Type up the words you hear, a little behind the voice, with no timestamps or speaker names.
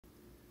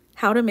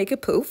how to make a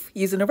poof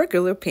using a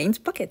regular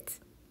paint bucket.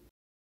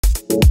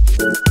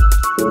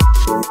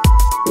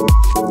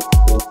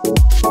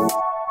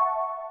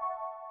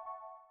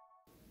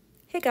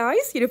 Hey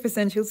guys, Yoduvh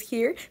Essentials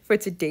here. For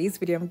today's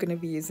video, I'm going to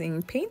be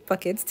using paint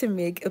buckets to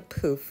make a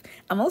poof.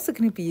 I'm also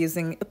going to be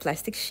using a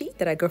plastic sheet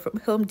that I got from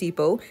Home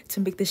Depot to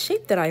make the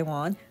shape that I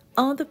want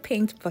on the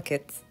paint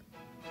buckets.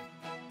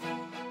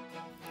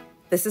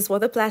 This is what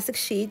the plastic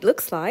sheet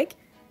looks like.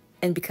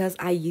 And because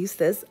I use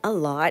this a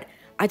lot,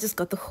 I just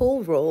got the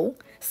whole roll.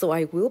 So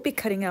I will be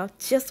cutting out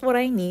just what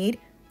I need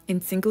in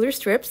singular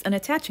strips and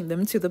attaching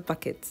them to the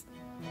buckets.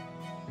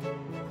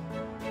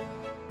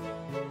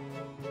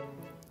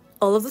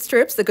 All of the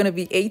strips are going to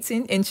be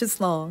 18 inches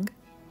long.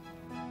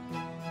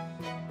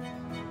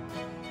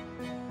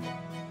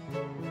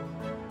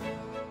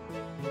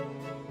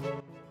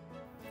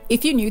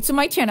 If you're new to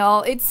my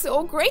channel, it's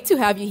so great to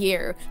have you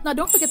here. Now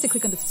don't forget to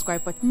click on the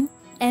subscribe button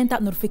and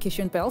that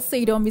notification bell so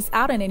you don't miss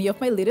out on any of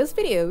my latest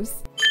videos.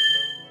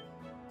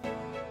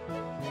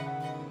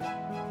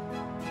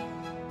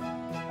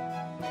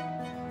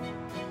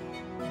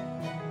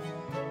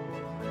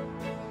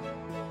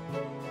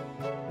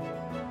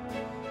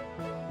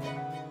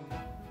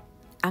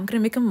 I'm going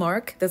to make a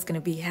mark that's going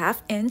to be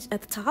 1/2 inch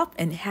at the top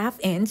and 1/2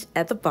 inch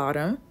at the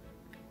bottom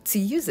to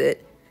use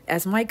it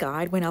as my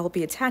guide when I'll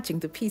be attaching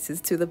the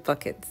pieces to the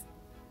buckets.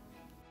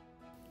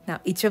 Now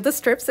each of the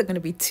strips are going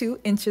to be 2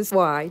 inches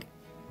wide.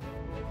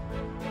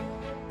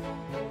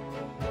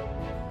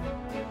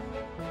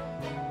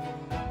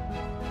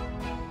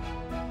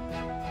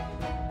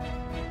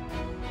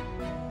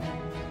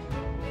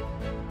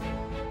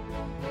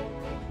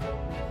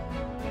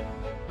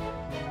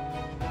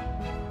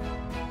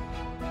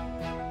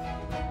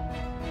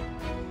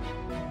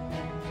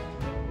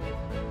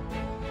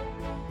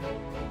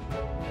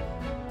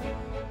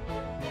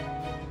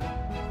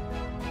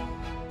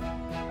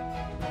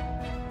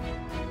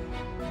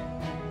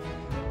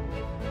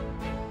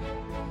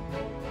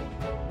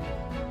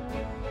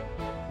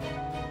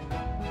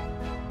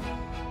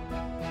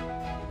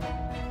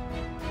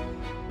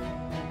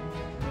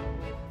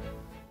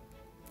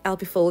 I'll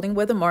be folding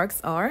where the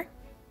marks are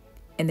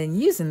and then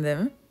using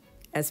them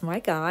as my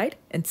guide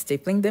and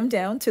stapling them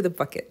down to the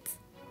buckets.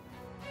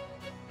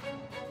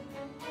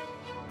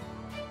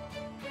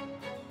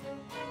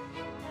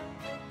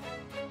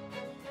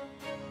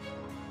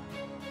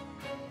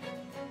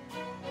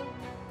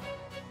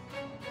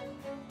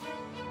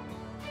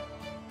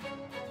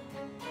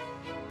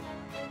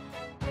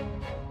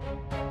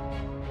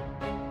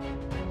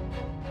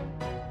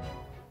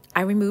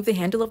 I remove the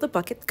handle of the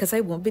bucket because I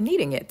won't be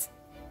needing it.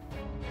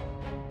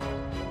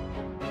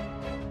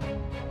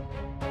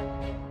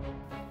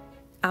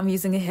 I'm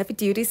using a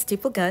heavy-duty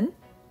staple gun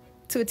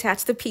to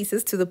attach the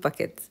pieces to the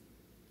buckets.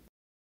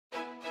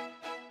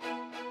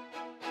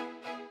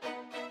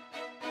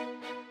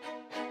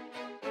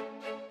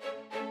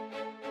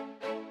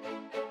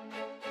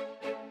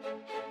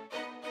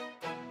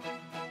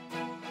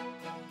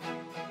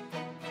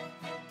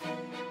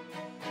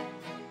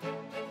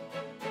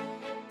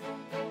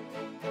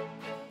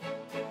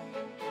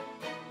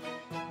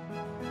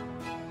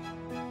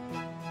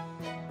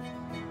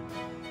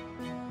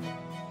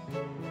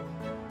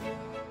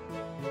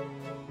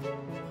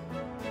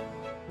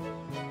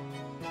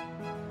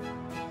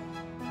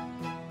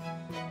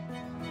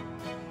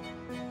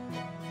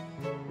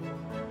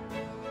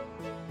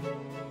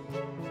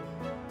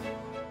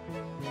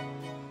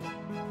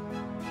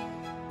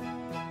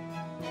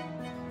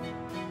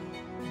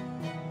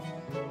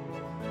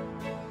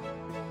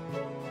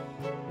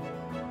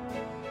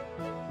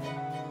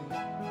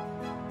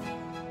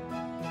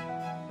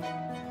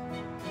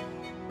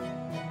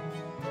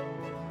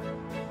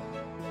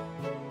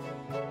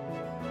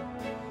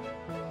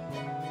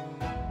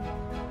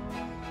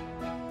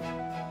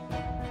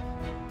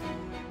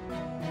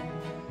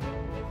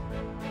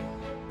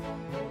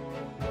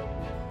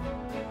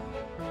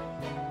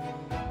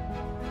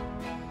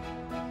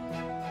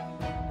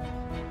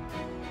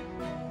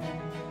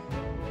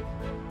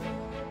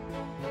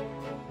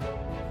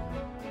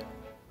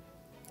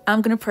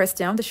 I'm going to press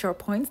down the sharp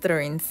points that are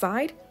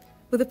inside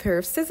with a pair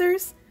of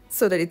scissors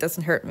so that it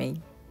doesn't hurt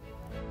me.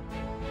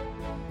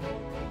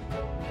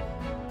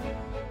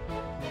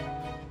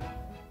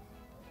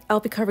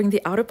 I'll be covering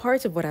the outer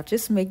part of what I've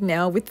just made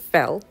now with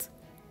felt.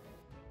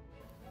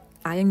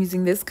 I am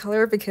using this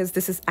color because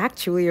this is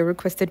actually a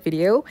requested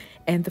video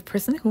and the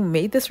person who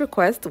made this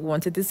request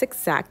wanted this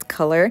exact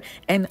color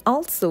and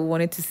also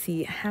wanted to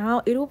see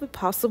how it will be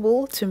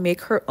possible to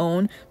make her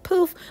own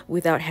poof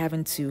without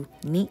having to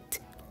knit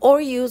or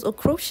use a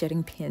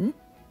crocheting pin.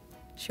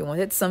 She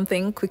wanted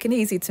something quick and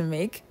easy to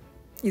make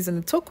using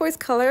the turquoise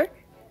color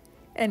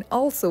and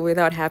also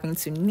without having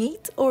to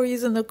knit or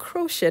using a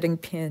crocheting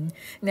pin.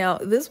 Now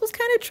this was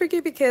kind of tricky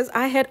because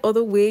I had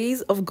other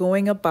ways of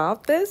going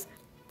about this,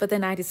 but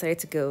then I decided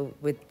to go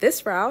with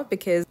this route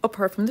because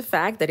apart from the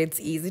fact that it's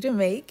easy to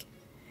make,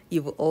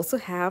 you will also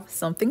have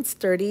something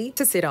sturdy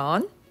to sit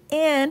on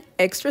and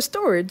extra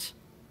storage.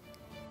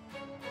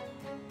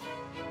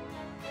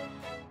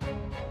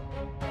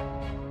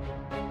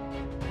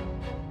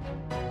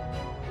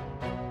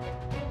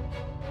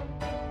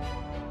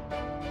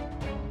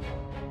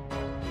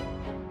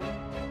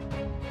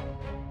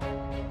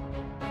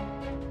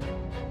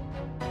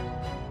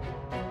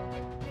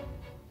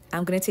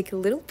 I'm gonna take a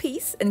little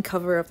piece and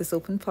cover up this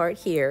open part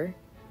here.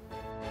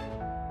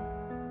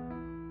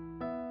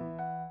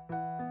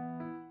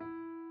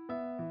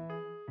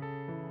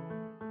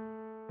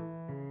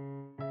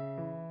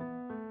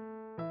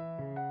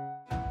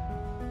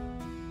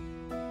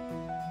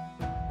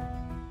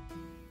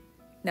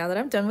 Now that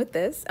I'm done with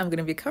this, I'm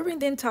gonna be covering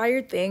the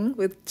entire thing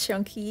with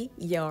chunky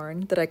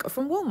yarn that I got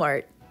from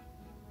Walmart.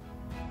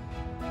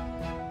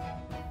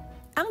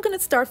 I'm gonna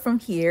start from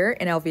here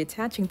and I'll be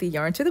attaching the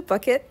yarn to the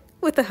bucket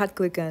with a hot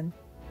glue gun.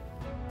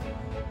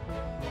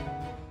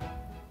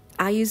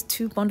 I used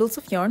 2 bundles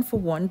of yarn for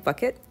 1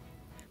 bucket,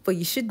 but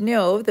you should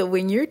know that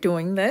when you're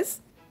doing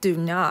this, do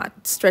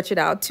not stretch it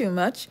out too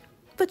much,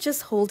 but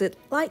just hold it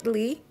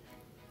lightly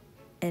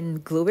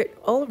and glue it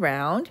all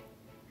around.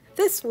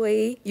 This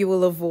way you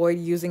will avoid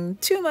using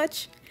too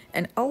much,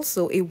 and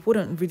also it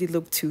wouldn't really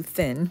look too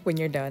thin when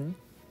you're done.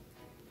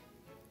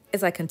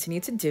 As I continue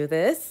to do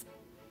this,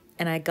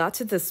 and I got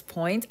to this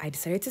point, I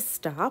decided to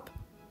stop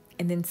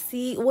and then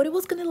see what it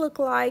was going to look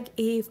like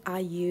if I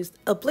used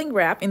a bling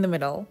wrap in the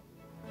middle.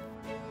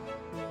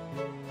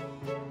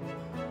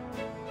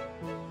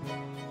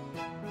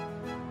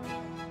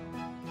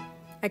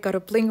 I got a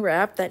bling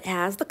wrap that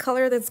has the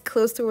color that's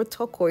close to a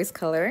turquoise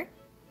color.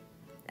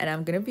 And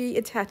I'm gonna be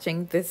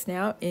attaching this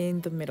now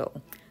in the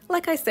middle.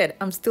 Like I said,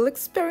 I'm still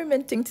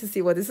experimenting to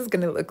see what this is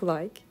gonna look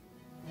like.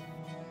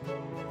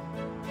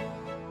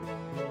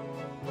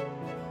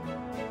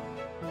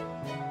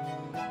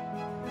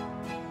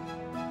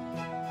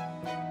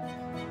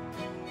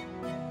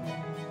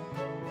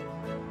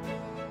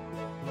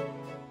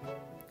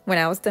 When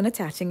I was done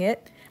attaching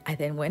it, I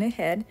then went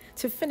ahead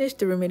to finish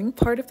the remaining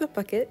part of the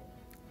bucket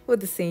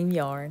with the same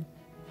yarn.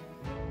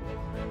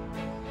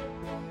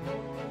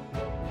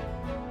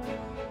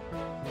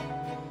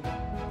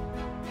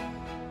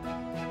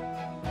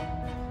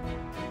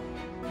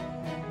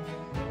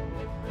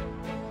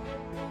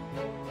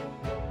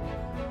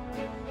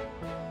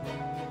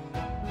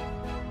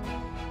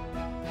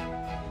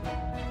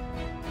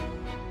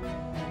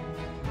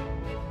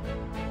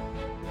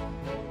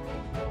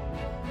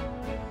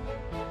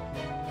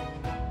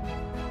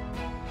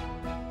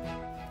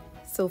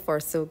 So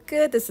far so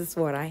good. This is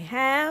what I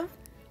have.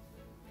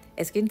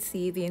 As you can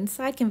see, the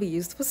inside can be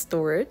used for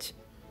storage.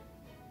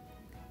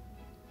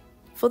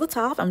 For the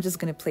top, I'm just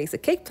going to place a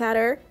cake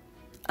platter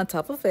on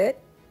top of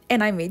it,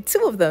 and I made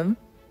 2 of them.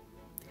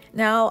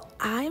 Now,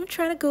 I'm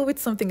trying to go with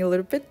something a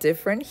little bit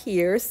different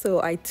here,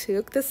 so I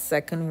took the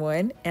second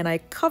one and I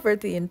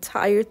covered the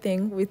entire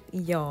thing with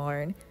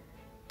yarn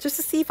just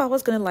to see if I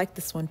was going to like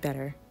this one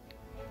better.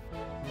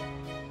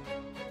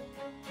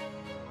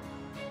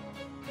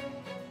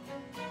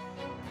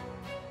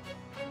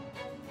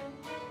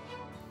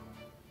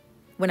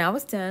 When I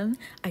was done,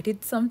 I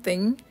did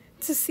something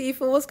to see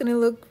if it was going to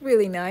look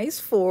really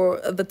nice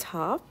for the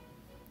top.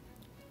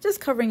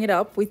 Just covering it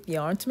up with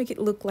yarn to make it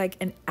look like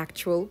an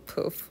actual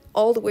poof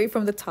all the way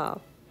from the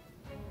top.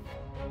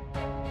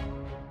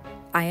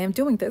 I am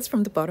doing this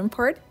from the bottom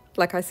part,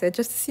 like I said,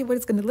 just to see what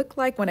it's going to look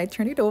like when I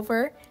turn it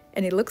over,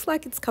 and it looks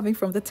like it's coming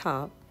from the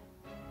top.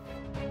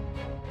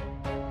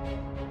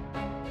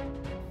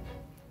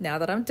 Now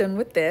that I'm done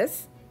with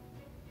this,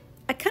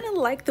 I kind of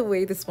like the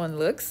way this one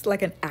looks,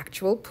 like an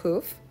actual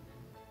poof.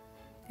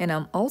 And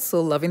I'm also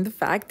loving the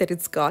fact that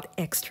it's got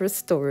extra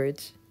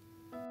storage.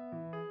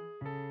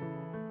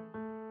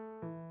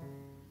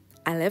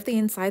 I left the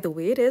inside the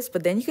way it is,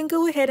 but then you can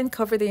go ahead and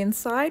cover the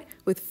inside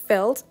with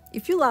felt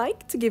if you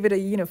like to give it a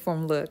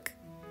uniform look.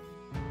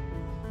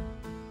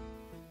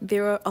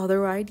 There are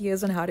other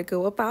ideas on how to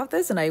go about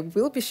this, and I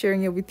will be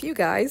sharing it with you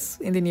guys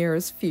in the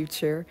nearest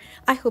future.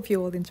 I hope you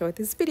all enjoyed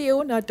this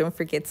video. Now don't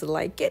forget to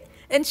like it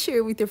and share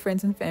it with your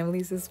friends and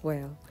families as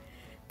well.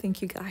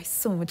 Thank you guys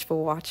so much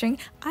for watching.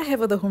 I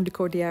have other home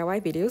decor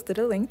DIY videos that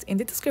are linked in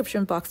the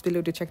description box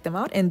below to check them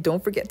out, and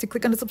don't forget to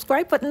click on the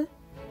subscribe button.